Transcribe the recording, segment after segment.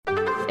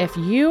If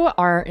you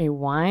are a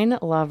wine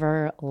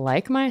lover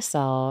like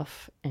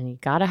myself and you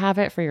got to have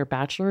it for your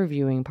bachelor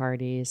viewing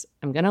parties,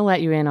 I'm going to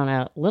let you in on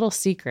a little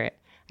secret.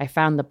 I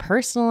found the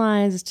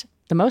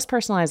most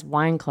personalized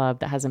wine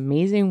club that has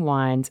amazing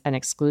wines and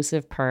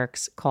exclusive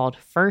perks called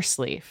First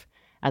Leaf.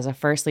 As a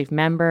First Leaf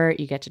member,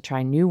 you get to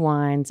try new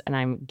wines, and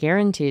I'm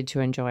guaranteed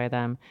to enjoy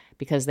them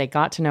because they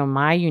got to know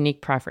my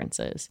unique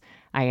preferences.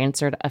 I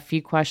answered a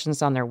few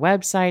questions on their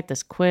website,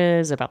 this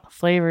quiz about the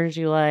flavors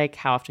you like,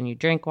 how often you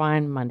drink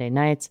wine, Monday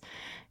nights,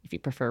 if you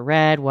prefer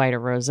red, white, or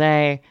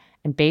rosé.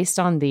 And based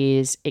on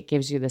these, it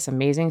gives you this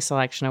amazing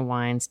selection of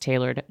wines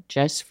tailored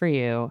just for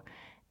you.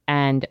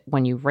 And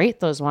when you rate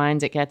those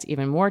wines, it gets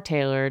even more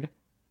tailored,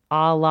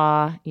 a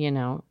la,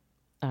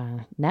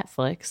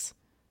 Netflix.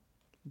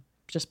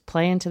 Just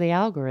play into the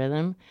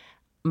algorithm.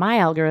 My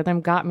algorithm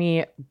got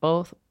me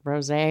both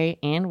rosé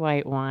and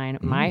white wine,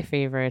 my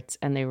favorites,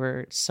 and they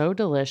were so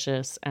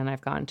delicious, and I've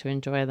gotten to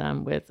enjoy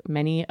them with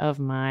many of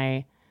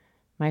my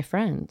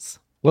friends.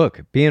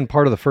 Look, being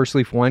part of the First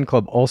Leaf Wine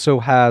Club also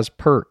has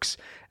perks.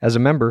 As a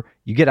member,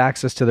 you get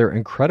access to their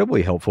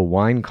incredibly helpful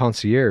wine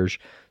concierge.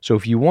 So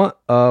if you want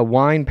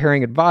wine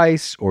pairing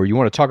advice or you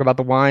want to talk about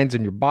the wines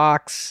in your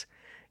box,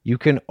 you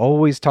can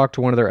always talk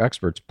to one of their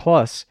experts.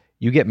 Plus,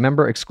 you get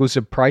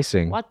member-exclusive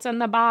pricing. What's in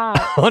the box?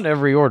 On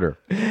every order.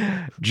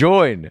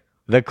 Join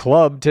the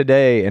club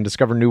today and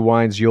discover new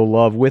wines you'll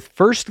love with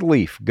First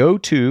Leaf. Go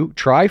to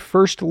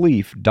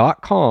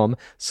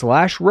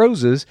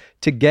tryfirstleaf.com/roses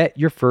to get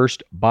your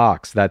first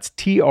box. That's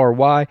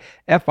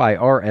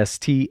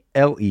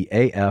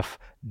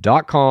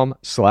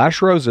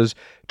tryfirstleaf.com/roses.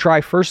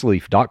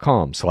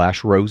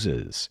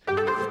 Tryfirstleaf.com/roses.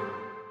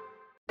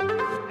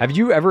 Have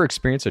you ever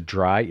experienced a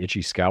dry,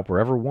 itchy scalp or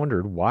ever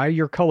wondered why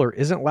your color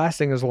isn't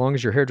lasting as long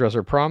as your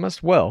hairdresser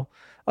promised? Well,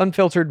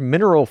 unfiltered,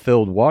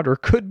 mineral-filled water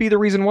could be the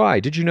reason why.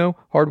 Did you know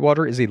hard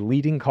water is a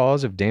leading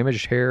cause of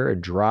damaged hair and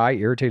dry,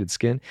 irritated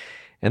skin?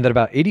 And that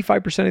about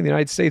 85% of the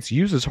United States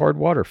uses hard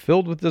water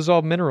filled with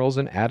dissolved minerals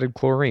and added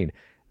chlorine.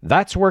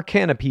 That's where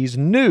Canopy's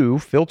new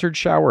filtered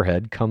shower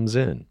head comes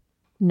in.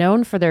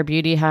 Known for their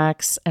beauty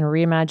hacks and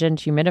reimagined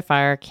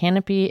humidifier,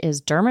 Canopy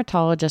is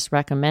dermatologist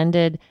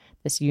recommended.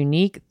 This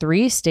unique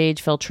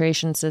 3-stage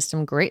filtration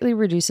system greatly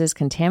reduces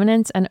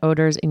contaminants and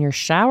odors in your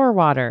shower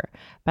water.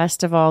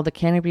 Best of all, the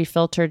Canopy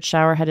filtered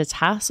shower head is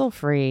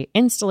hassle-free,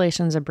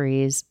 installation's a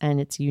breeze, and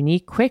its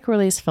unique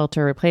quick-release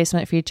filter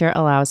replacement feature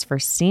allows for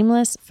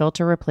seamless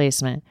filter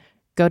replacement.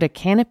 Go to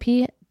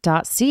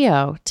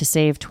canopy.co to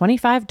save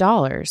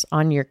 $25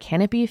 on your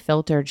Canopy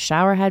filtered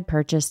shower head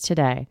purchase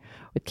today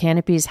with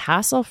Canopy's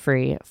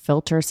hassle-free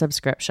filter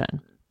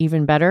subscription.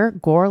 Even better,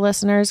 Gore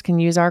listeners can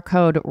use our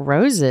code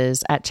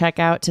ROSES at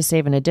checkout to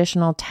save an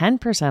additional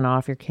 10%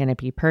 off your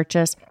Canopy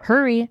purchase.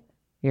 Hurry,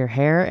 your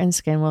hair and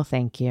skin will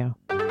thank you.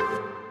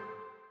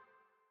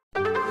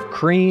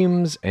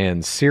 Creams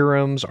and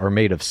serums are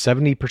made of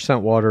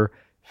 70% water,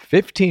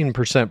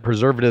 15%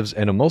 preservatives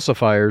and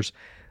emulsifiers,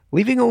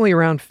 leaving only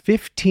around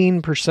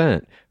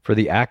 15% for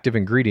the active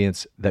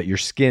ingredients that your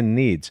skin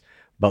needs.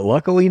 But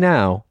luckily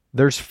now,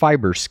 there's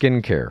Fiber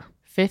Skincare.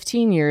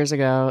 15 years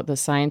ago, the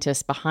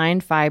scientists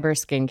behind Fiber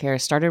Skincare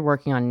started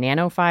working on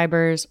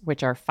nanofibers,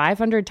 which are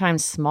 500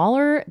 times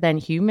smaller than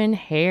human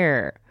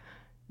hair.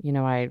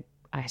 I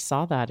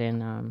saw that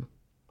in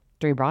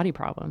Three Body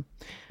Problem.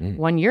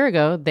 1 year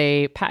ago,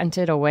 they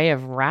patented a way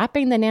of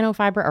wrapping the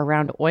nanofiber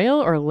around oil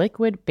or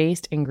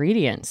liquid-based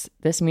ingredients.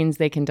 This means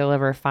they can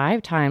deliver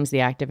 5 times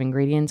the active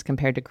ingredients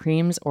compared to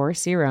creams or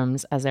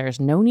serums, as there is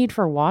no need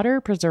for water,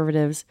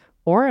 preservatives,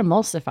 or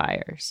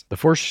emulsifiers. The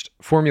first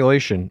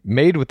formulation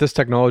made with this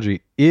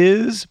technology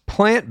is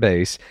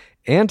plant-based,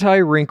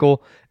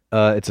 anti-wrinkle.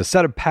 It's a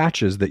set of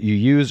patches that you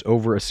use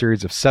over a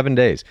series of 7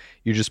 days.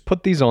 You just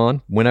put these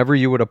on whenever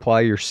you would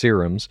apply your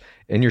serums,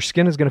 and your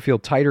skin is going to feel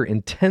tighter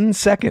in 10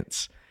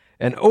 seconds.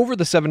 And over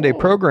the 7-day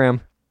program,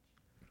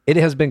 it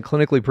has been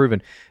clinically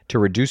proven to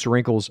reduce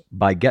wrinkles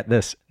by, get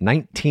this,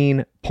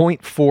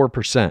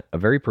 19.4%, a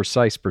very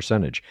precise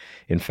percentage.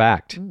 In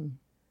fact,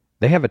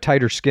 they have a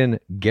tighter skin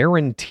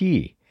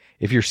guarantee.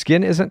 If your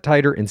skin isn't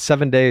tighter in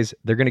 7 days,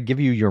 they're going to give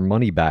you your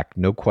money back,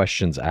 no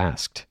questions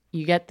asked.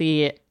 You get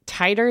the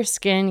tighter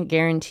skin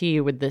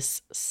guarantee with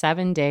this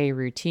 7-day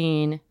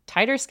routine.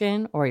 Tighter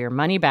skin or your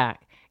money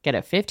back. Get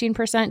a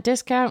 15%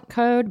 discount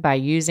code by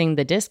using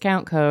the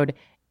discount code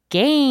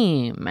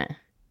GAME.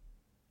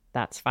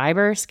 That's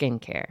Fiber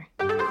Skincare.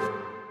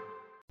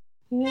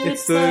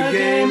 It's the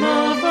Game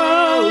of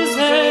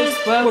Roses.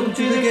 Welcome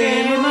to the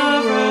Game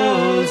of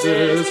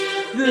Roses.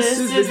 This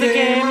is the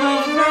Game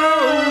of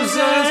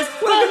Roses.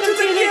 Welcome to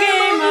the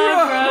Game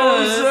of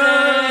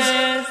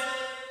Roses.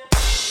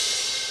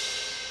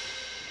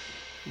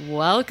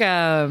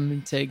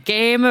 Welcome to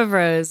Game of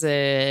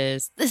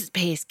Roses. This is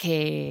Pace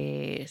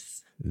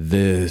Case.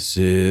 This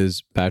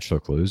is Bachelor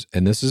Clues,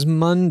 and this is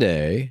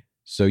Monday,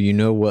 so you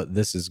know what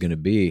this is going to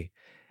be.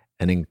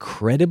 An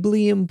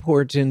incredibly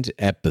important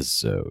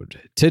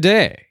episode.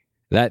 Today,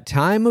 that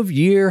time of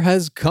year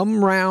has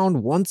come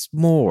round once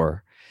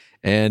more.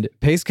 And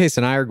Pace Case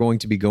and I are going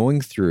to be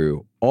going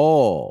through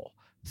all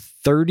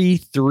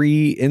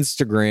 33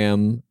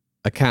 Instagram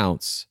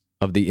accounts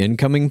of the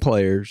incoming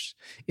players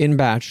in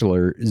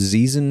Bachelor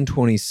season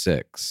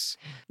 26.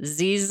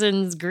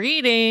 Season's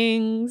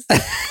greetings.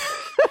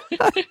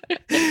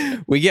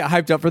 We get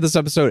hyped up for this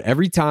episode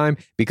every time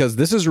because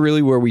this is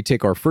really where we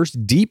take our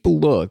first deep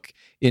look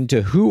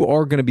into who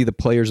are going to be the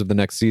players of the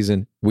next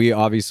season. We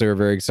obviously are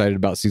very excited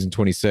about season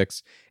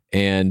 26,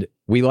 and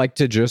we like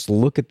to just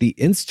look at the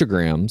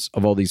Instagrams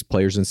of all these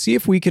players and see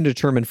if we can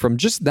determine from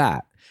just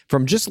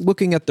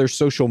looking at their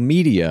social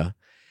media,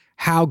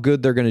 how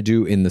good they're going to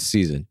do in the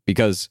season.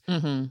 Because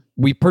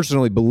we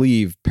personally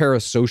believe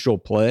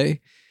parasocial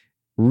play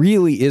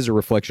really is a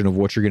reflection of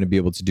what you're going to be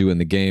able to do in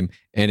the game.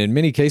 And in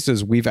many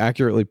cases, we've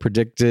accurately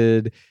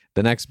predicted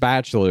the next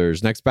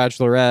Bachelors, next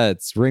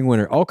Bachelorettes, ring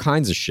winner, all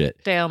kinds of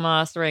shit. Dale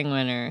Moss, ring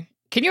winner.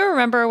 Can you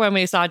remember when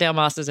we saw Dale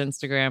Moss's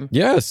Instagram?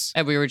 Yes.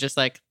 And we were just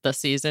like, the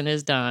season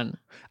is done.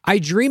 I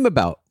dream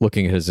about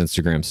looking at his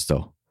Instagram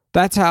still.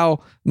 That's how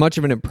much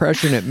of an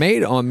impression it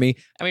made on me.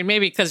 I mean,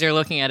 maybe because you're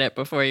looking at it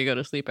before you go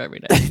to sleep every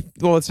day.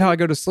 Well, it's how I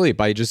go to sleep.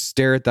 I just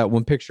stare at that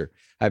one picture.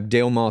 I have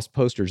Dale Moss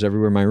posters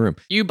everywhere in my room.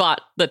 You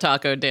bought the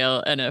Taco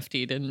Dale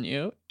NFT, didn't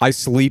you? I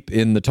sleep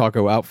in the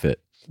taco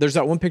outfit. There's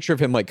that one picture of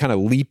him like kind of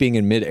leaping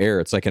in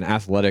midair. It's like an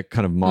athletic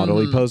kind of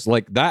model-y pose.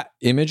 Like that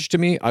image to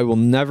me, I will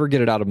never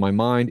get it out of my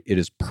mind. It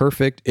is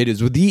perfect. It is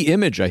the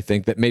image, I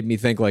think, that made me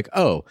think like,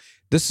 oh,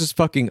 this is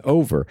fucking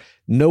over.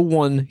 No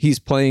one he's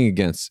playing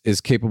against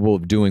is capable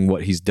of doing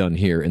what he's done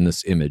here in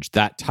this image.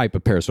 That type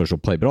of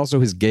parasocial play, but also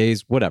his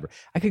gaze, whatever.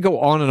 I could go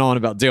on and on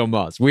about Dale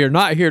Moss. We are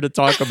not here to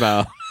talk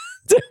about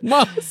Dale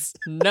Moss.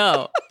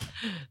 No.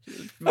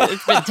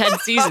 It's been 10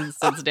 seasons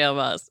since Dale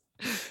Moss.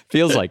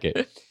 Feels like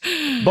it.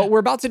 But we're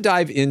about to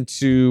dive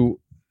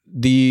into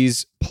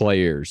these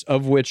players,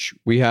 of which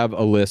we have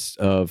a list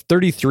of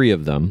 33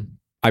 of them.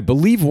 I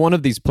believe one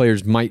of these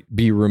players might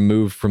be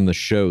removed from the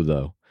show,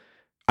 though.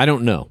 I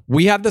don't know.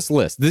 We have this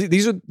list.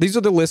 These are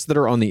the lists that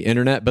are on the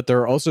internet, but there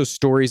are also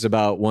stories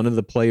about one of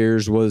the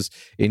players was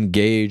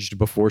engaged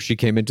before she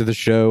came into the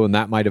show, and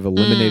that might have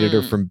eliminated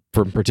her from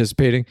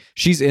participating.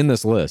 She's in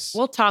this list.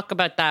 We'll talk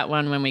about that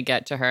one when we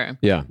get to her.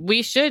 Yeah.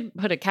 We should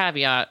put a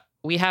caveat.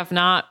 We have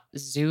not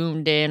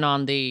zoomed in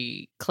on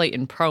the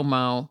Clayton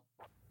promo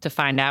to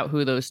find out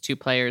who those two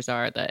players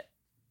are that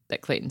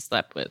Clayton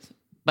slept with.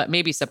 But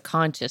maybe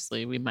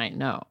subconsciously we might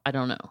know. I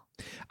don't know.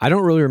 I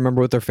don't really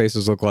remember what their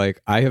faces look like.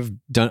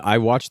 I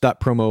watched that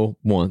promo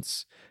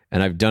once,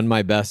 and I've done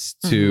my best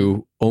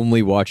to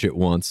only watch it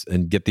once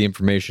and get the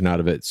information out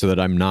of it so that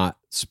I'm not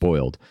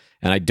spoiled.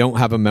 And I don't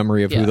have a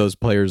memory of who those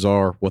players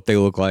are, what they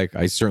look like.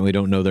 I certainly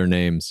don't know their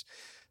names.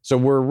 So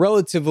we're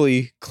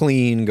relatively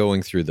clean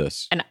going through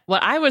this. And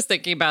what I was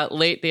thinking about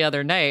late the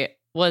other night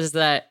was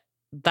that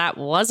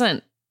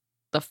wasn't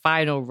the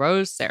final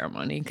rose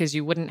ceremony, because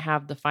you wouldn't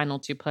have the final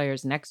two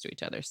players next to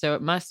each other. So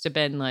it must have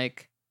been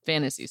like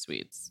fantasy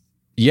suites.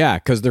 Yeah,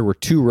 because there were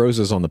 2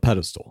 roses on the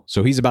pedestal.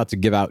 So he's about to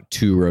give out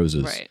 2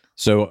 roses. Right.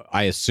 So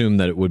I assume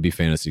that it would be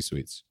fantasy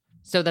suites.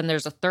 So then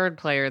there's a third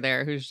player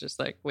there who's just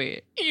like,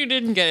 wait, you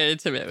didn't get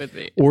intimate with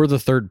me. Or the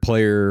third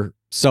player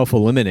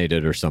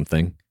self-eliminated or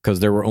something,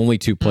 because there were only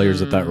 2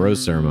 players at that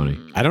rose ceremony.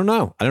 I don't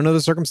know. I don't know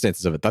the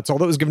circumstances of it. That's all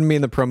that was given to me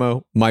in the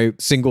promo, my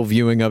single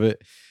viewing of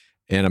it.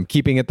 And I'm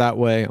keeping it that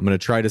way. I'm going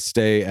to try to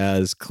stay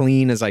as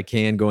clean as I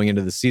can going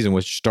into the season,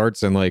 which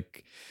starts in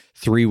like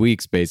 3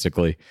 weeks,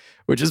 basically,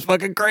 which is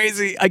fucking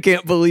crazy. I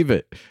can't believe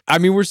it. I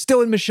mean, we're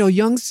still in Michelle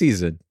Young's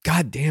season.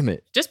 God damn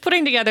it. Just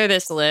putting together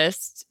this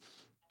list,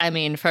 I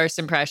mean, first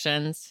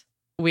impressions,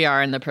 we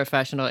are in the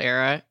professional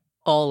era.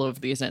 All of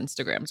these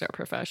Instagrams are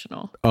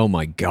professional. Oh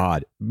my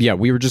God. Yeah,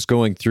 we were just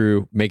going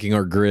through making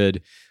our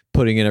grid,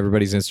 putting in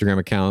everybody's Instagram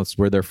accounts,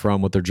 where they're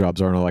from, what their jobs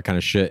are, and all that kind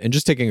of shit. And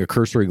just taking a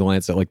cursory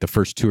glance at like the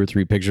first 2 or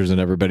 3 pictures in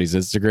everybody's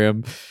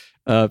Instagram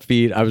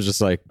feed. I was just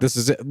like, this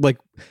is it. Like,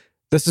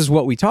 this is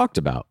what we talked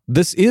about.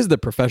 This is the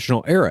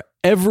professional era.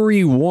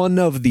 Every one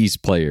of these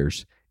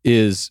players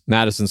is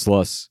Madison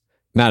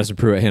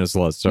Pruitt, Hannah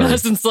Sluss. Sorry.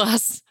 Madison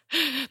Sluss.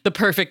 The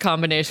perfect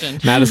combination.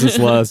 Madison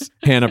Sluss,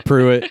 Hannah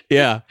Pruitt.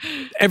 Yeah.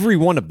 Every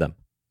one of them.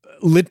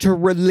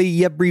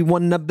 Literally every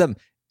one of them.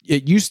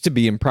 It used to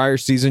be in prior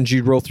seasons,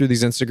 you'd roll through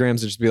these Instagrams and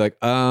just be like,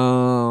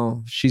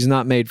 oh, she's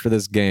not made for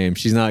this game.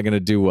 She's not going to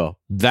do well.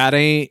 That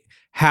ain't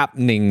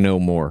happening no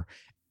more.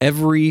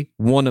 Every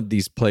one of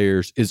these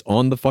players is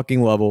on the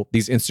fucking level.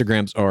 These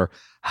Instagrams are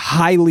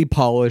highly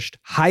polished,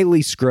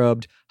 highly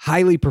scrubbed,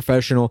 highly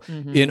professional.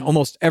 In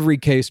almost every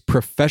case,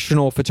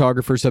 professional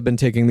photographers have been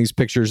taking these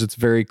pictures. It's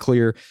very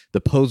clear.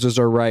 The poses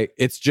are right.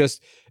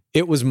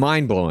 It was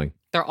mind-blowing.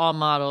 They're all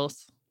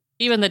models.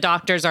 Even the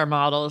doctors are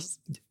models.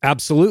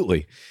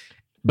 Absolutely.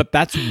 But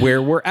that's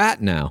where we're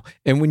at now.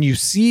 And when you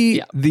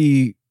see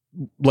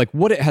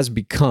what it has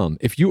become,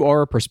 if you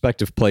are a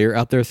prospective player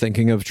out there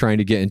thinking of trying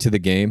to get into the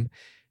game,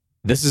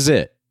 this is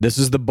it. This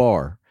is the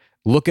bar.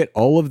 Look at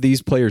all of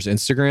these players'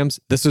 Instagrams.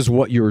 This is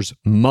what yours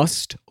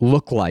must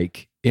look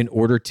like in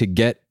order to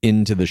get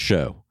into the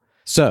show.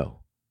 So,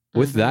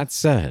 with that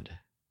said,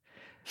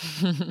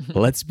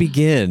 Let's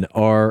begin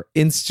our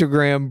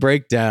Instagram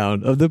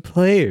breakdown of the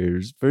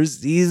players for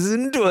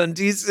season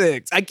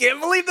 26. I can't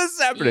believe this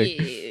is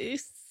happening.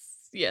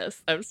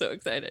 Yes, I'm so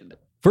excited.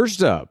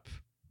 First up,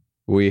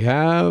 we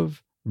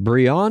have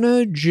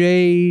Brianna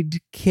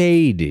Jade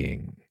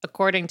Kading.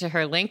 According to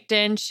her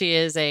LinkedIn, she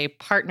is a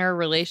partner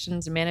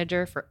relations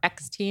manager for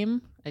X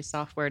Team, a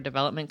software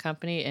development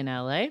company in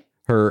LA.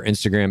 Her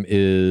Instagram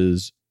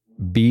is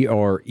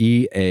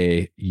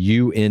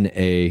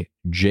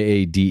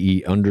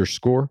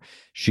BREAUNAJADE_.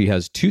 She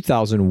has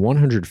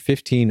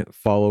 2,115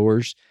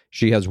 followers.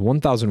 She has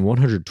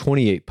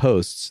 1,128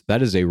 posts.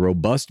 That is a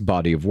robust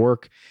body of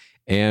work.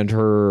 And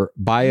her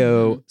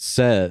bio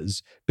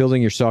says,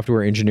 building your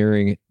software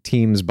engineering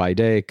teams by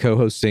day,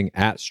 co-hosting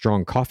at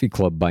Strong Coffee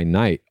Club by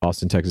night,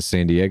 Austin, Texas,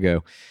 San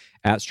Diego.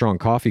 At Strong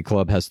Coffee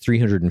Club has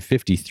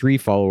 353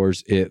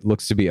 followers. It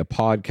looks to be a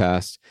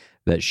podcast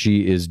that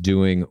she is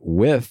doing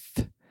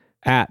with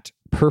at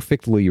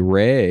Perfectly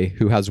Ray,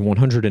 who has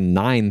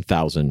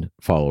 109,000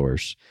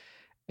 followers.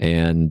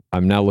 And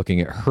I'm now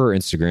looking at her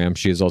Instagram.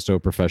 She is also a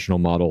professional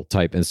model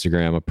type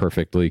Instagram, a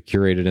perfectly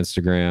curated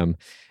Instagram.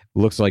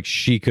 Looks like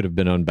she could have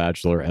been on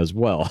Bachelor as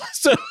well.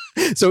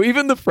 So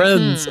even the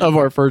friends of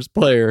our first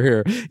player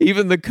here,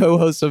 even the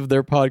co-hosts of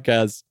their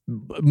podcast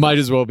might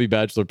as well be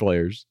Bachelor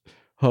players.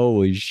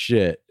 Holy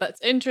shit.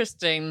 That's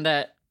interesting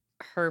that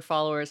her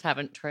followers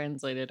haven't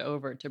translated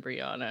over to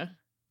Brianna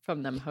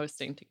from them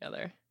hosting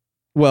together.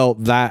 Well,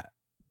 the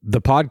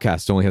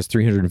podcast only has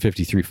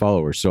 353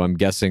 followers. So I'm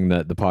guessing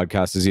that the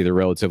podcast is either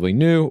relatively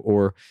new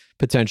or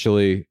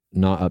potentially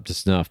not up to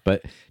snuff.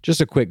 But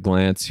just a quick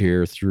glance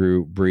here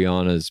through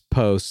Brianna's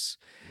posts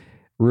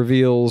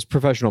reveals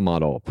professional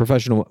model,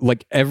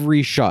 like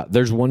every shot.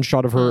 There's one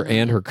shot of her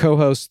and her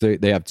co-host.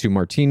 They have 2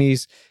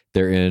 martinis.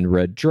 They're in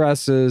red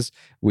dresses.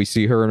 We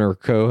see her and her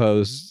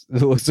co-host.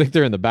 It looks like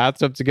they're in the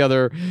bathtub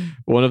together.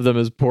 One of them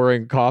is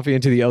pouring coffee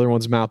into the other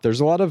one's mouth. There's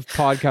a lot of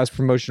podcast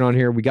promotion on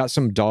here. We got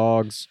some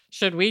dogs.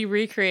 Should we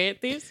recreate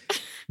these?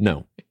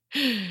 No.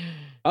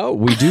 Oh,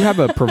 we do have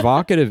a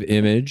provocative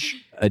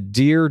image, a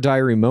Dear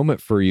Diary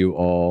moment for you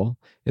all.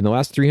 In the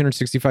last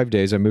 365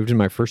 days, I moved in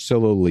my first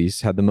solo lease,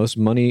 had the most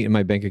money in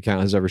my bank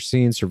account has ever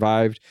seen,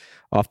 survived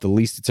off the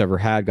least it's ever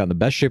had, got in the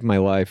best shape of my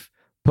life,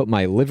 put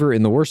my liver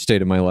in the worst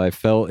state of my life,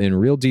 fell in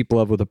real deep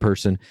love with a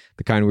person,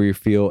 the kind where you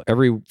feel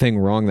everything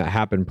wrong that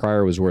happened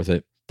prior was worth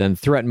it, then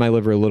threatened my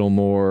liver a little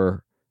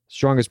more,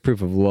 strongest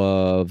proof of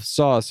love,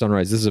 saw a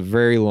sunrise. This is a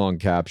very long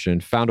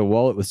caption. Found a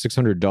wallet with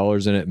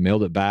 $600 in it,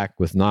 mailed it back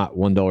with not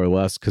 $1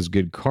 less because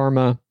good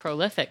karma.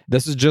 Prolific.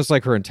 This is just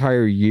like her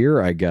entire year,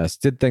 I guess.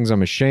 Did things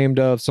I'm ashamed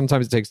of.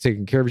 Sometimes it takes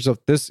taking care of yourself.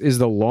 This is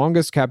the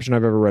longest caption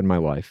I've ever read in my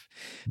life.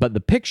 But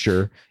the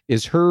picture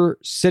is her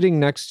sitting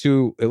next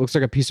to, it looks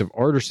like a piece of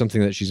art or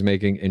something that she's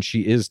making, and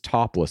she is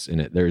topless in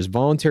it. There's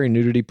voluntary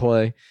nudity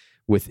play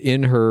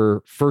within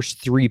her first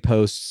 3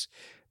 posts.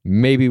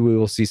 Maybe we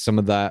will see some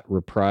of that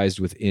reprised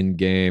with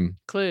in-game.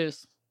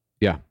 Clues.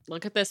 Yeah.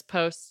 Look at this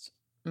post,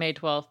 May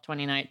 12th,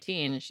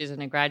 2019. She's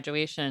in a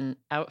graduation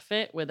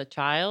outfit with a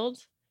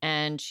child.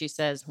 And she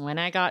says, when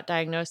I got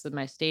diagnosed with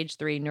my stage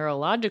 3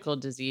 neurological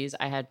disease,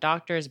 I had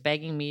doctors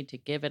begging me to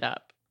give it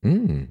up.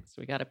 So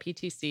we got a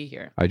PTC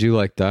here. I do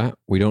like that.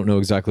 We don't know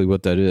exactly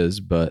what that is,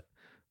 but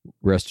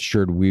rest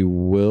assured we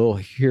will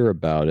hear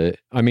about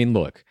it. I mean,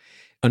 look,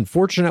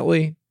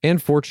 unfortunately, and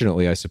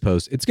fortunately, I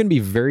suppose, it's going to be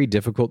very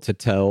difficult to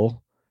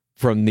tell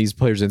from these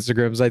players'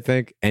 Instagrams, I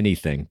think,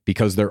 anything,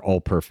 because they're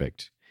all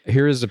perfect.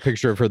 Here is a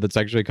picture of her that's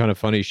actually kind of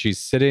funny. She's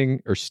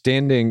sitting or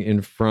standing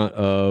in front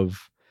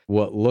of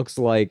what looks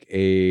like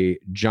a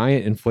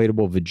giant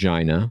inflatable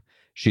vagina.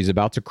 She's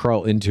about to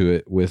crawl into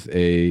it with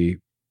a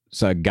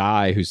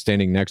guy who's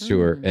standing next to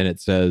her, and it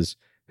says,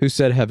 "Who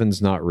said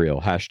heaven's not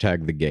real?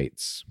 Hashtag the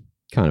gates."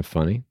 Kind of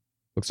funny.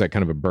 Looks like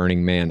kind of a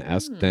Burning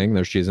Man-esque thing.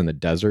 There she is in the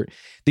desert.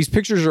 These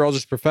pictures are all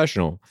just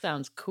professional.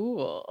 Sounds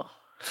cool.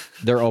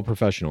 They're all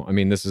professional. I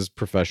mean, this is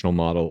professional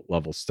model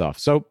level stuff.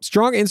 So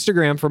strong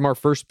Instagram from our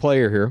first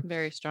player here.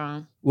 Very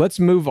strong. Let's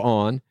move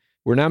on.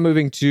 We're now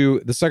moving to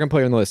the second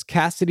player on the list,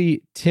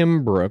 Cassidy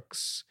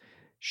Timbrooks.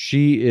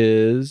 She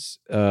is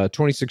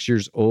 26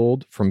 years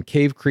old from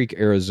Cave Creek,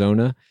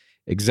 Arizona.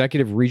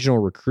 Executive regional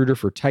recruiter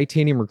for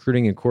Titanium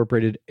Recruiting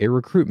Incorporated, a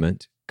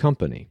recruitment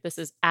company. This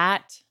is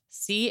at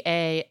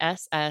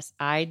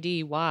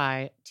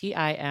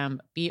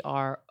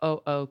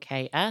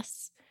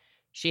CASSIDYTIMBROOKS.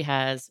 She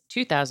has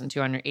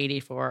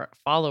 2,284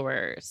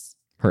 followers.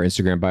 Her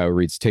Instagram bio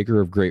reads, taker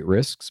of great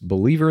risks,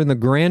 believer in the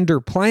grander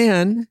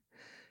plan.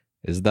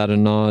 Is that a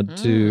nod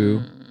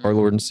to our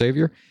Lord and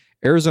Savior?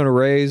 Arizona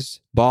raised,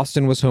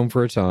 Boston was home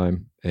for a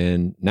time,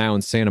 and now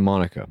in Santa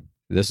Monica.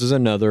 This is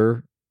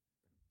another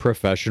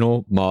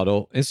professional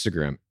model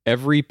Instagram.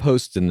 Every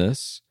post in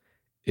this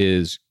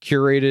is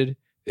curated,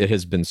 It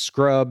has been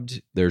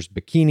scrubbed. There's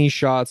bikini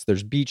shots.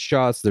 There's beach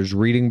shots. There's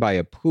reading by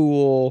a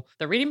pool.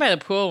 The reading by the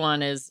pool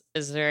one is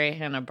very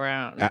Hannah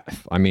Brown.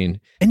 I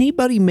mean,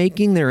 anybody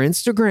making their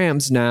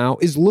Instagrams now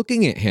is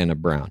looking at Hannah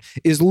Brown,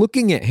 is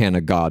looking at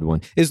Hannah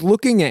Godwin, is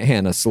looking at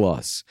Hannah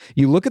Sluss.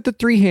 You look at the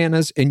three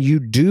Hannahs and you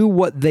do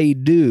what they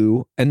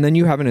do, and then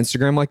you have an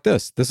Instagram like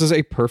this. This is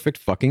a perfect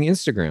fucking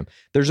Instagram.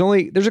 There's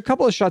a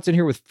couple of shots in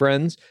here with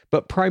friends,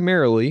 but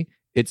primarily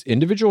it's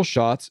individual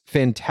shots,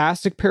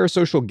 fantastic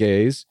parasocial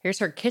gaze. Here's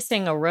her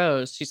kissing a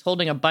rose. She's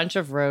holding a bunch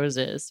of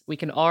roses. We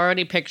can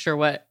already picture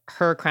what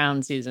her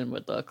crown season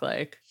would look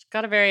like. She's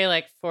got a very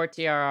like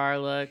 4TRR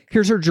look.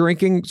 Here's her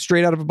drinking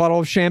straight out of a bottle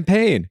of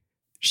champagne.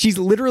 She's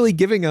literally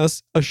giving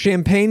us a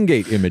Champagne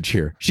Gate image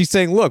here. She's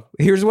saying, look,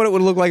 here's what it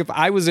would look like if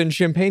I was in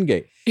Champagne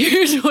Gate.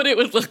 Here's what it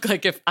would look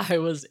like if I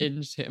was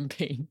in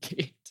Champagne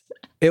Gate.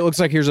 It looks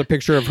like here's a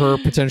picture of her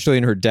potentially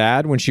and her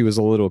dad when she was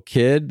a little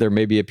kid. There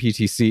may be a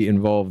PTC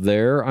involved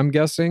there, I'm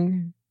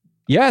guessing.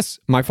 Yes,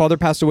 my father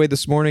passed away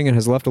this morning and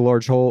has left a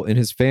large hole in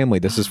his family.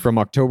 This is from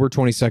October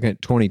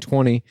 22nd,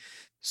 2020.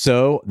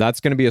 So that's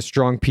going to be a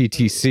strong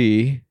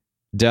PTC,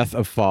 death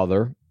of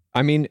father.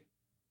 I mean,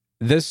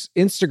 this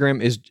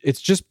Instagram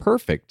it's just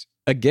perfect.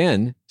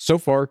 Again, so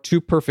far,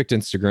 2 perfect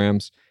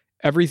Instagrams,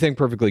 everything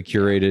perfectly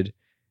curated,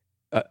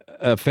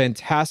 a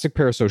fantastic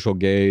parasocial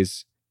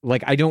gaze.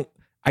 Like, I don't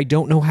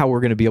know how we're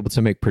going to be able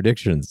to make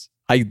predictions.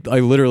 I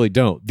literally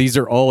don't. These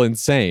are all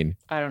insane.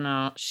 I don't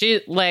know.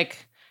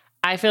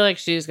 I feel like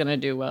she's going to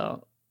do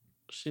well.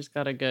 She's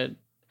got a good,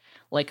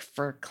 like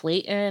for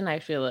Clayton, I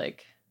feel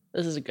like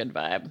this is a good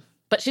vibe.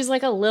 But she's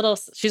like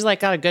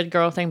got a good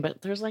girl thing,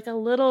 but there's like a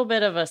little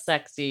bit of a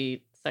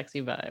sexy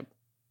vibe.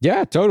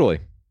 Yeah, totally.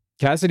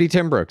 Cassidy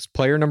Timbrooks,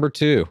 player number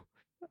 2.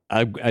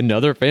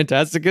 Another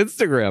fantastic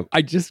Instagram.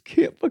 I just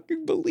can't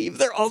fucking believe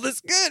they're all this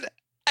good.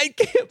 I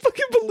can't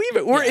fucking believe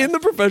it. We're in the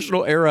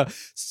professional era.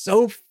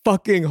 So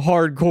fucking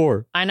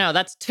hardcore. I know.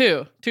 That's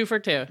 2 for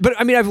 2. But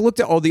I mean, I've looked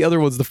at all the other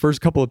ones, the first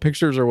couple of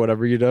pictures or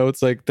whatever,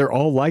 it's like they're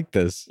all like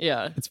this.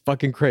 Yeah. It's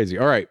fucking crazy.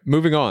 All right,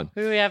 moving on.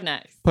 Who do we have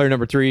next? Player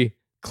number 3,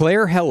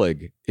 Claire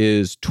Hellig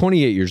is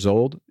 28 years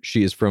old.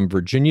 She is from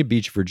Virginia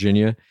Beach,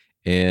 Virginia.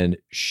 And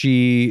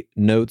she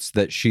notes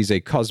that she's a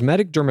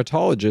cosmetic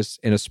dermatologist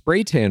and a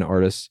spray tan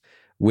artist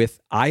with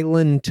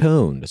Island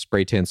Tone, a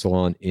spray tan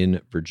salon in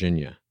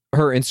Virginia.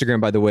 Her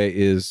Instagram, by the way,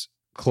 is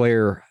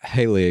Claire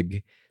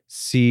Heilig,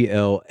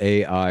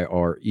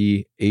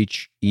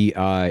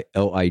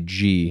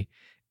 ClaireHeilig,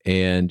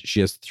 and she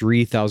has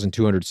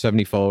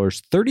 3,270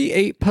 followers,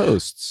 38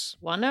 posts.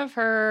 One of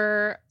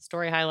her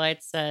story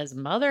highlights says,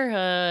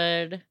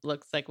 motherhood.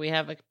 Looks like we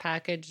have a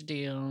package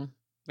deal.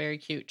 Very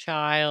cute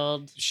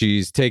child.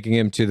 She's taking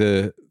him to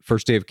the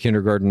first day of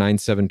kindergarten,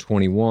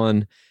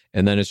 9/7/21,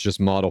 and then it's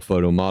just model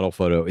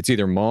photo. It's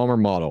either mom or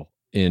model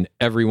in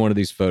every one of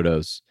these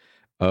photos.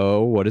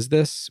 Oh, what is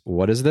this?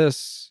 What is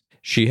this?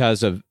 She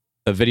has a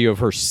video of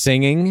her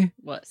singing.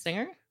 What,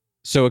 singer?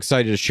 So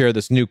excited to share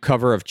this new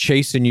cover of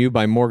Chasing You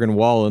by Morgan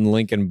Wallen,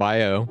 link in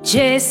bio.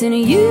 Chasing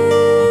you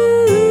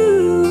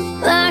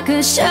like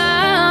a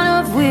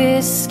shot of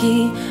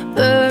whiskey,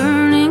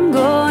 burning,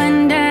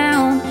 going down,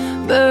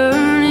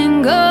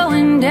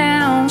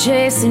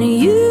 chasing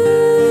you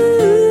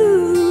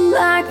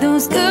like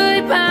those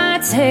goodbye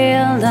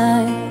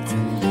taillights,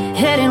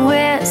 heading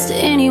west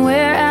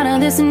anywhere out of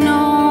this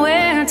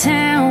nowhere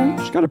town.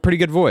 She's got a pretty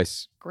good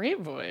voice. Great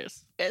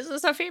voice. Is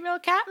this a female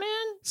Catman?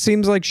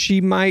 Seems like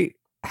she might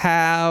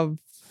have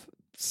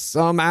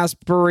some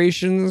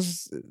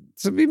aspirations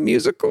to be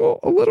musical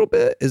a little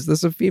bit. Is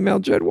this a female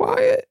Jed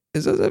Wyatt?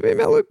 Is this a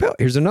female Luke Pell?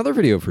 Here's another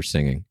video of her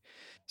singing.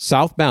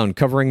 Southbound,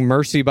 covering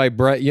Mercy by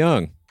Brett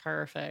Young.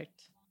 Perfect.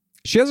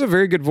 She has a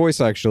very good voice,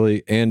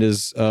 actually, and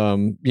is,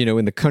 in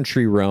the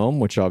country realm,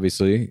 which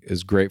obviously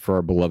is great for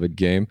our beloved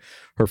game.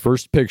 Her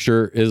first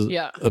picture is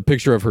a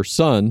picture of her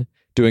son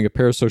doing a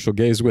parasocial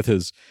gaze with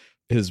his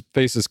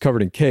face is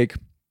covered in cake,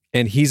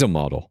 and he's a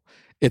model.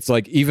 It's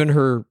like even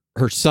her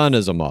son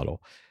is a model.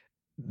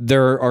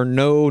 There are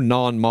no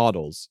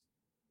non-models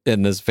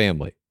in this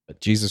family.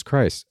 Jesus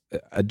Christ.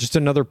 Just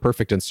another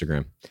perfect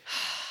Instagram.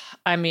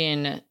 I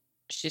mean,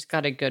 she's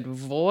got a good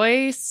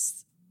voice.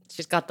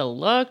 She's got the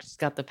look. She's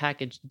got the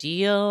package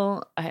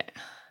deal.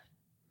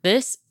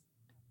 This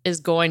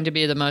is going to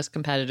be the most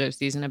competitive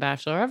season of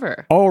Bachelor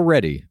ever.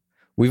 Already.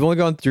 We've only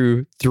gone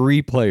through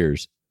 3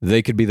 players.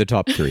 They could be the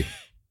top 3.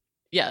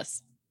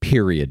 Yes.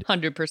 Period.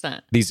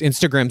 100%. These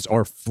Instagrams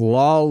are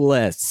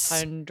flawless.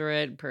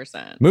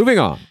 100%. Moving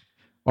on.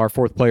 Our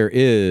 4th player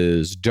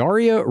is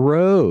Daria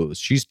Rose.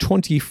 She's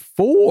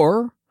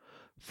 24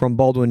 from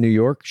Baldwin, New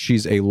York.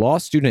 She's a law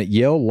student at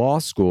Yale Law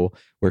School,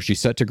 where she's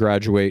set to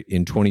graduate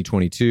in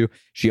 2022.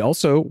 She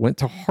also went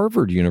to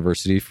Harvard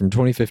University from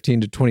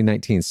 2015 to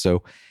 2019.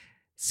 So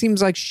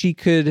seems like she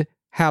could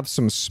have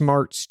some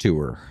smarts to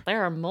her.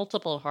 There are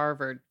multiple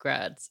Harvard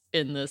grads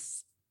in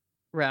this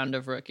round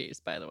of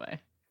rookies, by the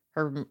way.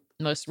 Her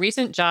most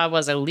recent job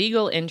was a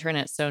legal intern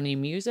at Sony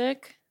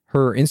Music.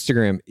 Her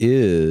Instagram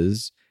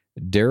is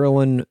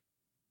Darylyn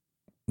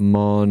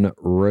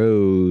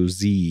Monroe.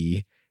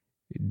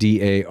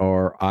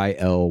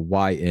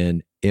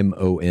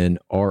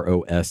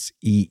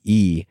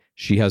 DARILYNMONROSEE.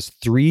 She has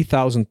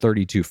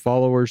 3,032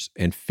 followers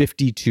and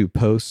 52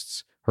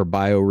 posts. Her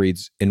bio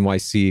reads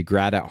NYC,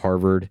 grad at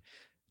Harvard,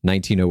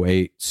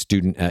 1908,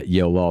 student at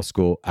Yale Law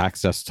School,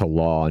 access to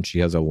law, and she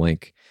has a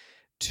link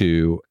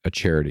to a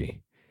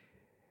charity.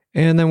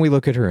 And then we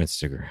look at her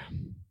Instagram.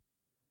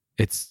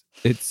 It's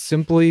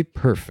simply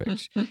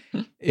perfect.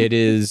 It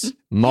is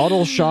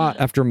model shot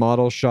after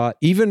model shot.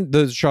 Even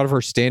the shot of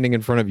her standing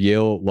in front of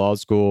Yale Law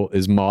School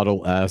is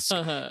model-esque.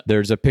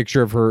 There's a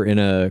picture of her in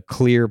a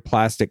clear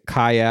plastic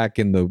kayak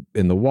in the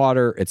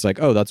water. It's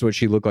like, oh, that's what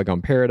she looked like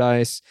on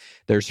Paradise.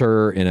 There's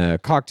her in a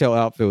cocktail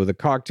outfit with a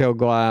cocktail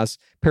glass.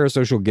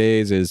 Parasocial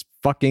Gaze is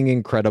fucking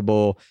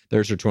incredible.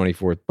 There's her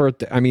 24th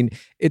birthday. I mean,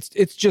 it's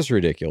just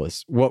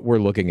ridiculous what we're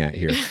looking at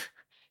here.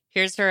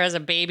 Here's her as a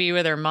baby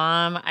with her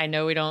mom. I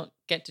know we don't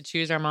get to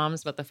choose our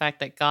moms, but the fact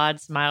that God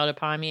smiled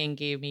upon me and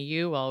gave me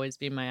you will always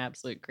be my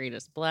absolute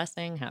greatest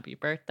blessing. Happy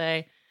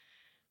birthday.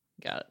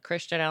 Got a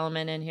Christian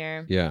element in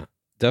here. Yeah,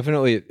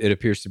 definitely. It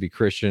appears to be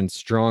Christian,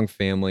 strong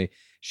family.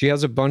 She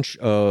has a bunch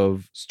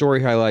of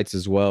story highlights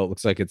as well. It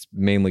looks like it's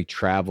mainly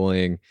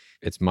traveling.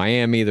 It's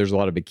Miami. There's a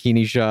lot of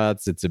bikini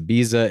shots. It's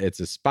Ibiza.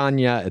 It's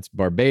España. It's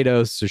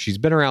Barbados. So she's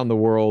been around the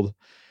world.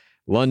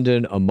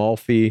 London,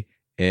 Amalfi.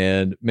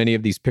 And many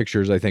of these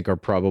pictures, I think, are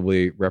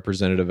probably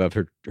representative of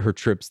her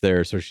trips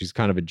there. So she's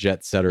kind of a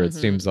jet setter, it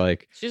seems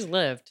like. She's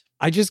lived.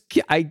 I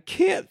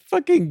can't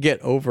fucking get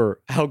over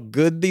how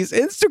good these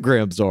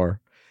Instagrams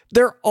are.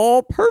 They're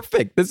all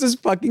perfect. This is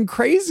fucking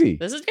crazy.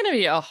 This is going to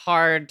be a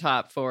hard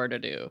top 4 to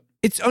do.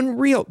 It's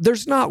unreal.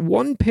 There's not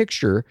one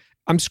picture.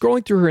 I'm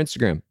scrolling through her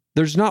Instagram.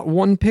 There's not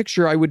one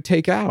picture I would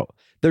take out.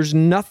 There's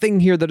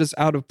nothing here that is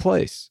out of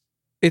place.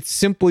 It's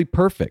simply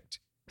perfect.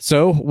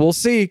 So we'll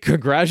see.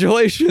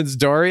 Congratulations,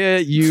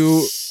 Daria.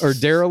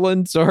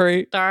 Darilyn,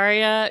 sorry.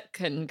 Daria,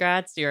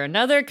 congrats. You're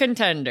another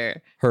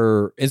contender.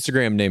 Her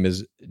Instagram name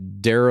is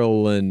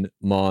Darilyn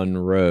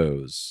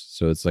Monrose.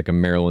 So it's like a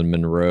Marilyn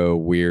Monroe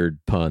weird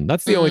pun.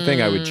 That's the only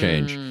thing I would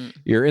change.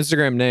 Your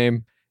Instagram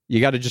name, you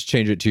got to just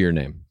change it to your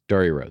name,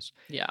 Daria Rose.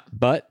 Yeah.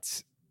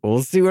 But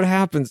we'll see what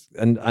happens.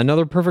 And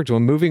another perfect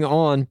one. Moving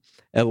on,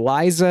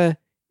 Eliza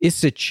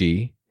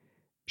Isichi.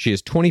 She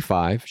is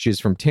 25. She is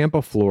from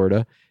Tampa,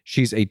 Florida.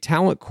 She's a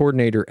talent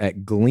coordinator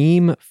at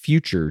Gleam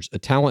Futures, a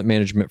talent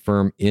management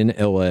firm in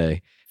LA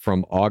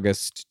from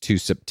August to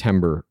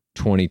September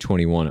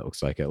 2021, it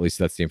looks like. At least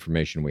that's the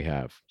information we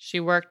have.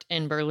 She worked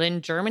in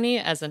Berlin, Germany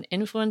as an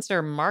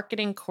influencer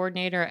marketing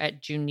coordinator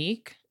at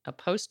Junique, a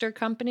poster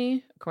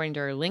company, according to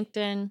her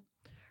LinkedIn.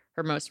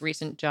 Her most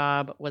recent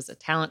job was a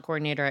talent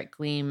coordinator at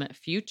Gleam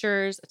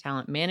Futures, a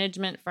talent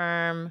management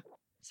firm.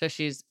 So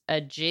she's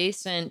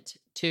adjacent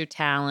to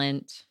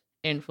talent,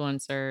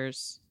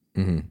 influencers.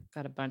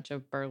 Got a bunch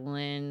of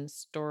Berlin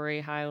story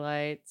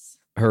highlights.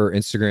 Her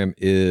Instagram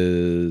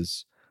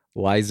is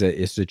Liza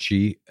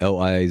Isichei,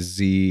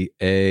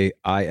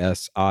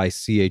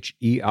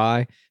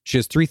 LIZAISICHEI. She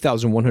has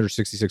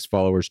 3,166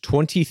 followers,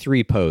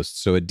 23 posts.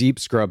 So a deep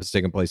scrub has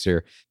taken place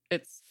here.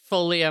 It's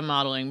fully a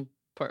modeling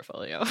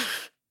portfolio.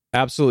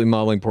 Absolutely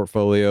modeling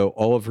portfolio.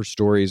 All of her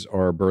stories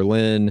are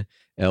Berlin,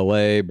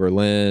 LA,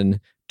 Berlin,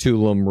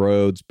 Tulum,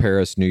 Rhodes,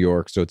 Paris, New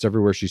York. So it's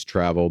everywhere she's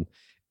traveled.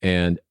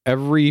 And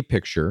every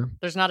picture...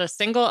 There's not a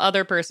single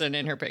other person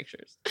in her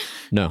pictures.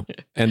 No.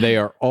 And they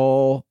are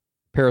all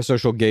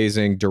parasocial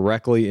gazing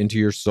directly into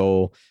your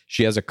soul.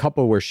 She has a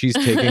couple where she's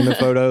taking the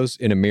photos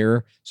in a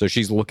mirror. So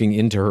she's looking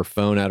into her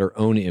phone at her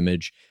own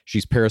image.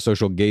 She's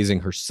parasocial gazing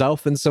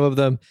herself in some of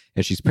them.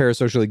 And she's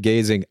parasocially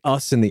gazing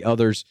us in the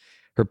others.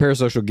 Her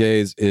parasocial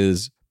gaze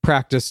is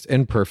practiced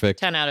and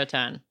perfect. 10 out of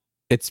 10.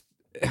 It's...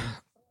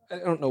 I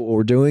don't know what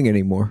we're doing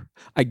anymore.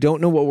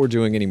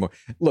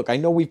 Look, I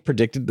know we've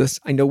predicted this.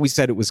 I know we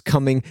said it was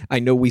coming. I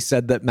know we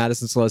said that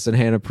Madison Celeste and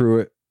Hannah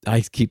Pruitt.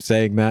 I keep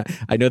saying that.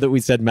 I know that we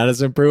said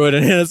Madison Pruitt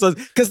and Hannah Celeste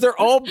because they're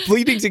all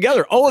bleeding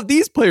together. All of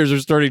these players are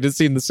starting to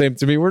seem the same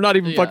to me. We're not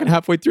even fucking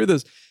halfway through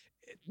this.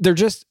 They're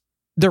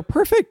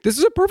perfect. This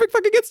is a perfect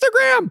fucking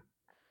Instagram.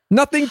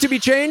 Nothing to be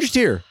changed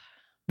here.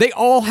 They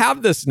all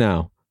have this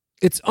now.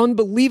 It's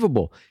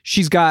unbelievable.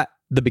 She's got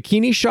the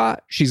bikini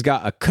shot. She's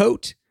got a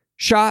coat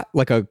shot,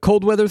 like a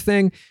cold weather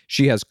thing.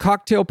 She has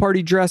cocktail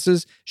party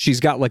dresses. She's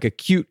got like a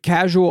cute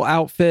casual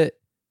outfit.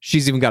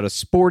 She's even got a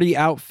sporty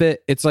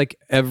outfit. It's like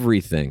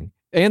everything.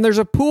 And there's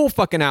a pool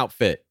fucking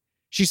outfit.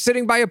 She's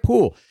sitting by a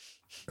pool.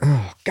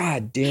 Oh,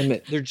 God damn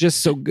it. They're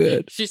just so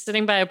good. She's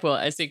sitting by a pool.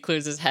 I see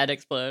Clues' head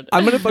explode.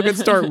 I'm going to fucking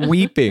start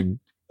weeping.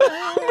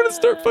 I'm going to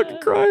start fucking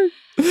crying.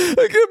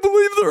 I can't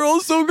believe they're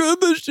all so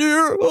good this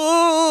year.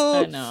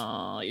 Oh. I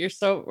know.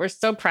 We're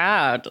so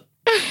proud.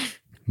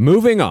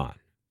 Moving on.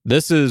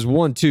 This is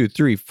 1, 2,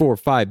 3, 4,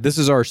 5. This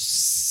is our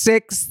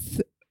 6th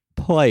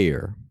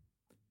player.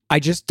 I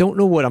just don't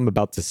know what I'm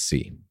about to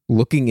see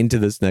looking into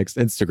this next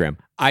Instagram.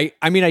 I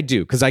mean, I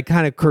do, because I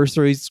kind of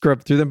cursory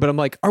scrub through them, but I'm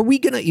like, are we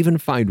going to even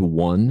find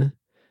one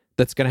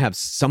that's going to have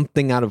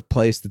something out of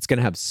place, that's going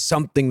to have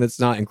something that's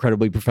not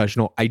incredibly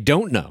professional? I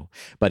don't know,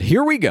 but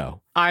here we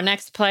go. Our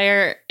next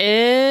player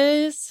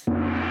is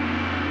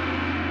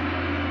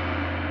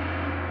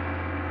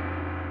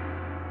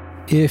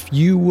If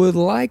you would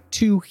like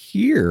to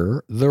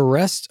hear the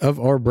rest of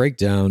our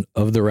breakdown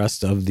of the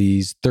rest of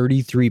these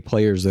 33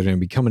 players that are going to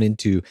be coming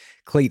into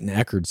Clayton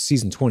Echard's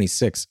season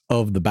 26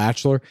 of The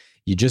Bachelor,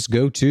 you just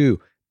go to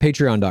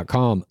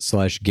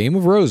patreon.com/Game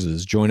of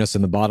Roses, join us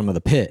in the bottom of the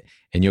pit,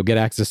 and you'll get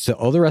access to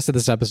all the rest of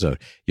this episode.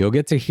 You'll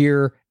get to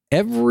hear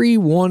every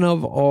one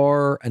of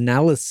our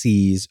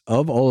analyses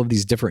of all of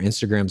these different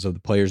Instagrams of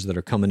the players that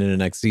are coming in the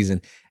next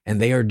season,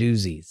 and they are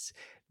doozies.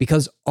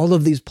 Because all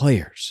of these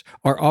players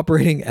are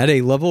operating at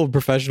a level of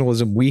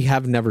professionalism we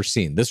have never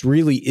seen. This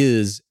really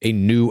is a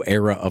new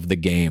era of the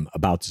game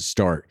about to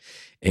start.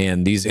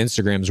 And these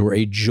Instagrams were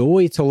a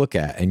joy to look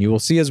at. And you will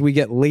see as we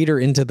get later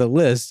into the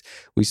list,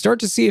 we start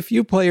to see a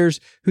few players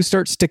who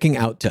start sticking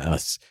out to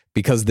us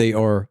because they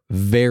are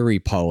very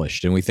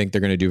polished and we think they're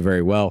going to do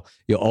very well.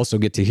 You'll also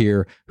get to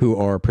hear who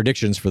our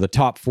predictions for the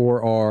top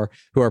 4 are,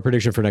 who our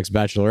prediction for next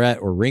Bachelorette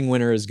or ring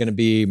winner is going to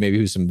be, maybe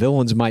who some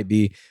villains might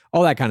be,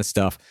 all that kind of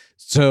stuff.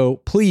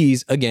 So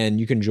please, again,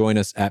 you can join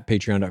us at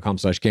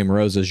patreon.com/Game of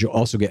Roses. You'll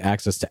also get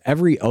access to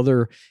every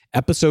other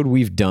episode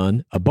we've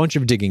done, a bunch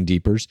of Digging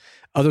Deepers,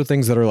 other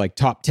things that are like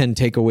top 10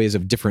 takeaways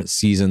of different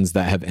seasons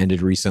that have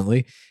ended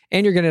recently.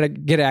 And you're going to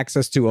get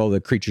access to all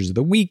the Creatures of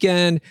the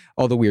Weekend,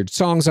 all the weird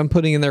songs I'm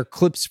putting in there,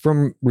 clips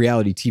from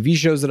reality TV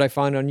shows that I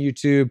find on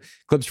YouTube,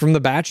 clips from The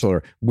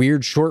Bachelor,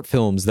 weird short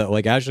films that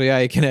like Ashley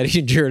Iaconetti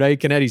and Jared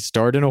Iaconetti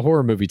starred in a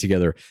horror movie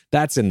together.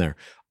 That's in there.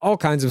 All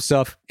kinds of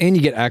stuff. And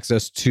you get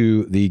access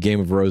to the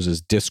Game of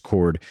Roses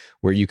Discord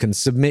where you can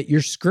submit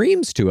your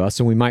screams to us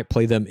and we might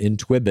play them in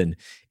Twibbin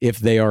if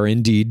they are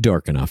indeed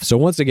dark enough. So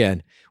once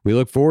again, we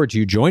look forward to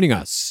you joining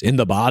us in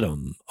the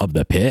bottom of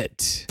the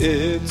pit.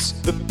 It's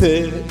the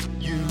pit,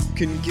 you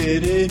can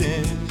get it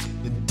in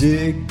and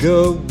dig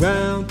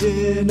around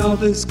in all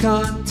this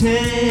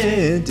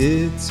content.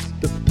 It's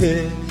the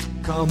pit,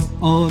 come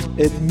on,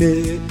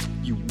 admit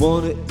you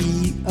wanna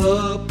eat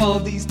up all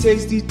these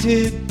tasty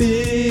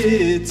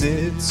tidbits.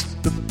 It's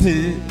the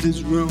pit,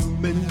 there's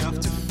room enough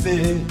to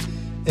fit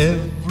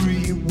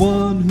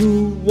everyone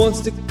who wants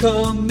to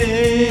come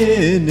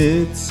in.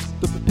 It's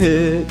the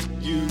pit,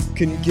 you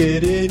can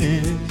get it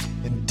in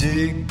and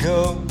dig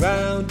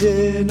around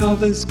in all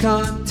this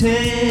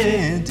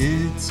content.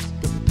 It's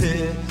the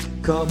pit,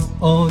 come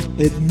on,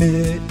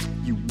 admit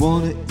you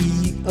wanna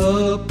eat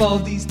up all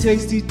these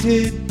tasty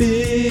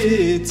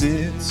tidbits.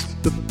 It's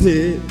the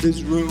pit,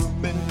 there's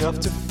room enough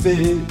to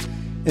fit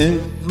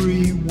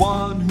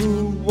everyone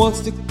who wants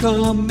to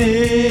come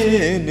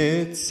in.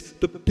 It's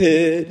the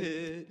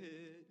pit.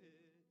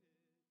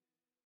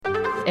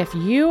 If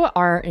you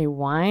are a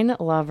wine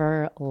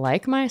lover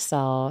like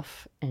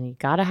myself and you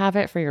gotta have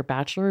it for your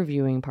bachelor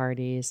viewing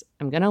parties,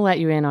 I'm gonna let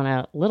you in on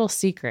a little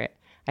secret.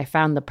 I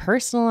found the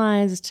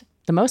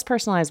most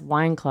personalized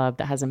wine club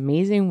that has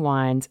amazing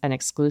wines and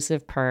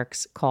exclusive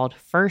perks called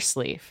First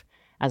Leaf.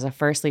 As a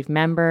First Leaf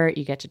member,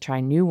 you get to try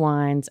new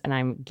wines, and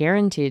I'm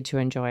guaranteed to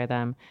enjoy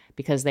them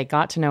because they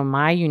got to know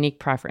my unique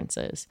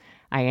preferences.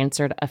 I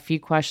answered a few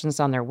questions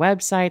on their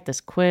website, this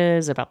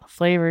quiz about the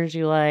flavors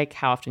you like,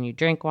 how often you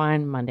drink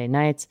wine, Monday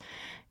nights,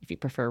 if you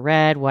prefer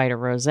red, white, or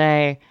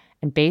rosé.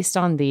 And based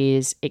on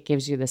these, it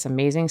gives you this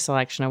amazing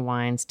selection of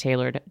wines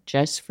tailored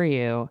just for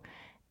you.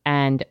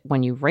 And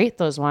when you rate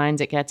those wines,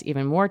 it gets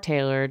even more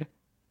tailored,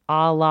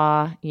 a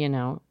la,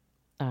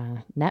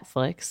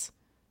 Netflix.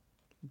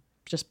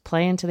 Just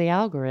play into the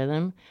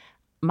algorithm.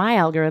 My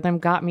algorithm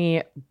got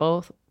me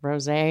both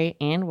rosé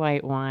and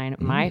white wine,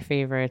 my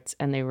favorites,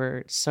 and they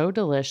were so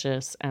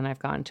delicious, and I've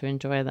gotten to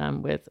enjoy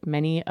them with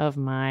many of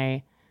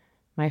my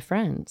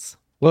friends.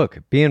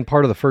 Look, being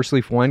part of the First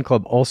Leaf Wine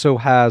Club also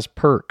has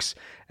perks.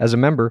 As a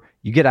member,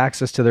 you get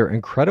access to their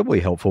incredibly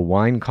helpful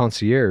wine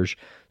concierge.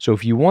 So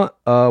if you want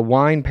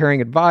wine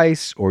pairing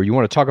advice or you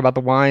want to talk about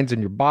the wines in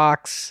your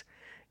box,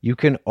 you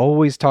can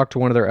always talk to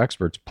one of their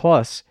experts.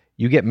 Plus,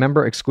 you get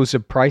member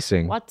exclusive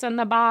pricing. What's in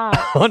the box?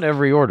 On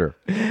every order.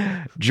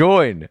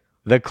 Join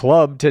the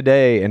club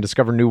today and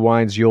discover new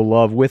wines you'll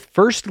love with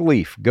First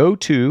Leaf. Go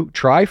to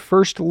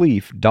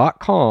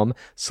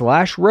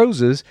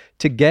tryfirstleaf.com/roses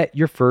to get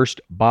your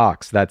first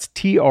box. That's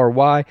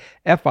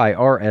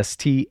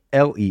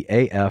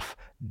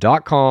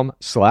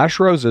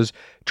tryfirstleaf.com/roses.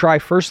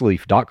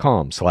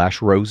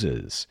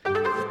 Tryfirstleaf.com/roses.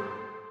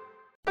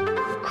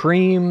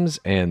 Creams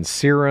and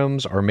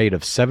serums are made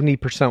of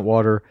 70%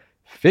 water,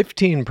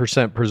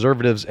 15%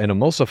 preservatives and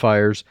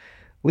emulsifiers,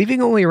 leaving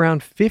only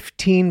around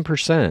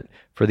 15%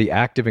 for the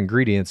active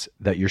ingredients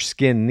that your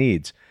skin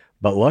needs.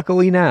 But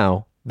luckily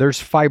now,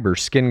 there's Fiber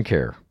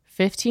Skincare.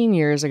 15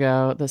 years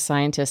ago, the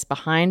scientists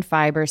behind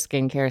Fiber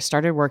Skincare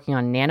started working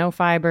on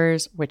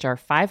nanofibers, which are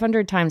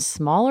 500 times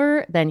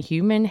smaller than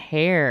human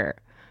hair.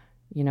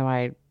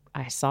 I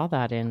saw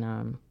that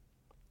in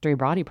Three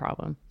Body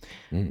Problem.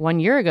 1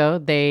 year ago,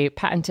 they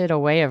patented a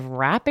way of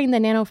wrapping the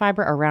nanofiber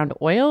around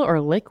oil or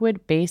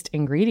liquid-based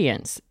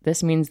ingredients.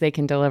 This means they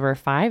can deliver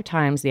 5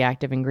 times the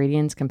active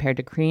ingredients compared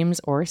to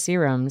creams or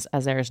serums,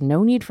 as there is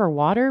no need for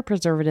water,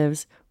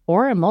 preservatives,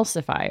 or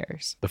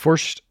emulsifiers. The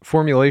first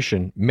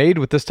formulation made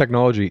with this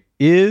technology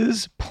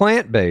is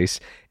plant-based,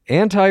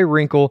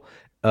 anti-wrinkle,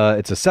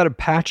 It's a set of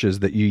patches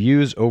that you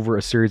use over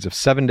a series of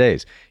 7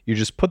 days. You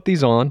just put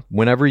these on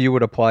whenever you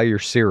would apply your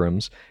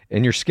serums,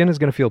 and your skin is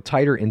going to feel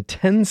tighter in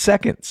 10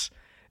 seconds.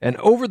 And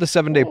over the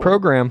 7-day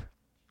program,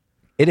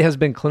 it has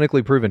been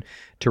clinically proven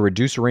to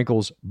reduce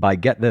wrinkles by,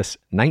 get this,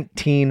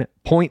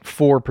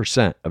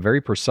 19.4%, a very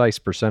precise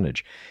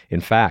percentage. In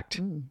fact,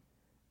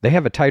 they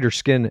have a tighter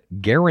skin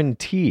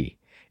guarantee.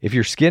 If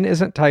your skin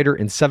isn't tighter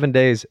in 7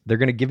 days, they're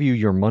going to give you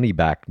your money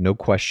back, no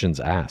questions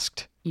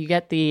asked. You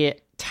get the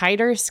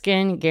tighter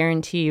skin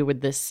guarantee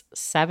with this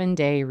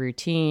 7-day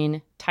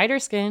routine. Tighter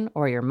skin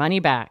or your money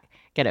back.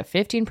 Get a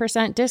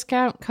 15%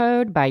 discount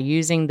code by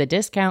using the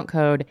discount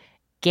code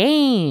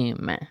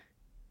GAME.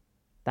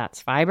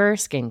 That's Fiber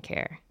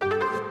Skincare.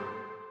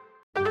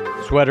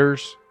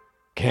 Sweaters,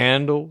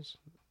 candles,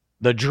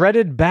 the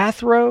dreaded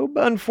bathrobe.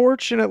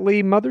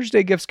 Unfortunately, Mother's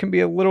Day gifts can be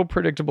a little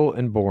predictable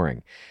and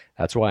boring.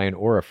 That's why an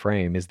Aura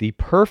frame is the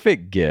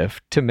perfect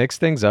gift to mix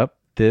things up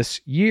this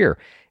year.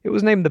 It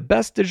was named the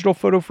best digital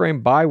photo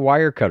frame by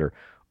Wirecutter.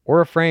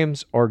 Aura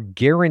frames are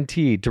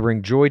guaranteed to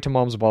bring joy to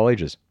moms of all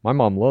ages. My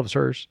mom loves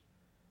hers.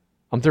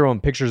 I'm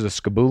throwing pictures of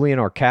Skaboolian,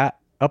 our cat,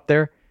 up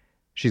there.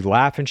 She's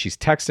laughing. She's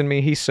texting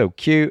me. He's so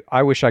cute.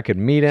 I wish I could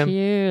meet him.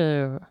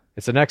 Cute.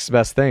 It's the next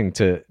best thing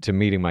to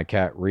meeting my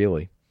cat,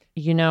 really.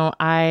 You know,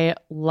 I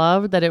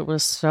love that it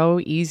was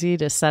so easy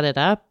to set it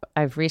up.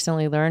 I've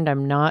recently learned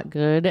I'm not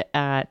good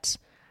at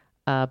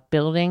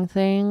building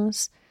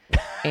things,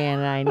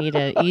 and I need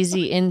an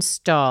easy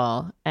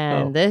install.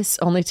 And this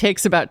only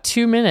takes about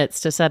 2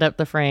 minutes to set up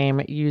the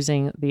frame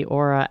using the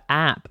Aura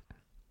app.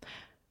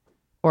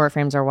 Aura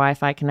frames are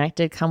Wi-Fi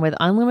connected, come with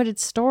unlimited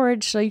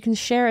storage, so you can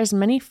share as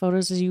many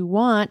photos as you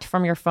want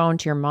from your phone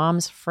to your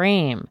mom's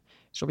frame.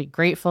 She'll be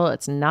grateful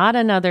it's not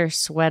another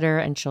sweater,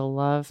 and she'll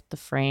love the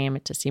frame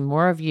to see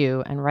more of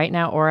you. And right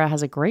now, Aura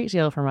has a great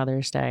deal for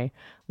Mother's Day.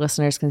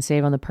 Listeners can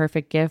save on the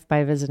perfect gift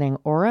by visiting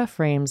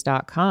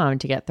auraframes.com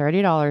to get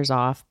 $30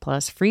 off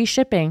plus free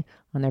shipping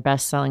on their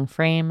best-selling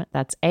frame.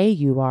 That's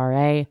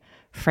AURA,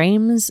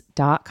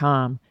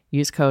 frames.com.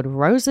 Use code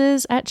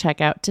ROSES at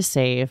checkout to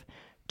save.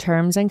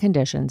 Terms and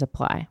conditions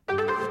apply.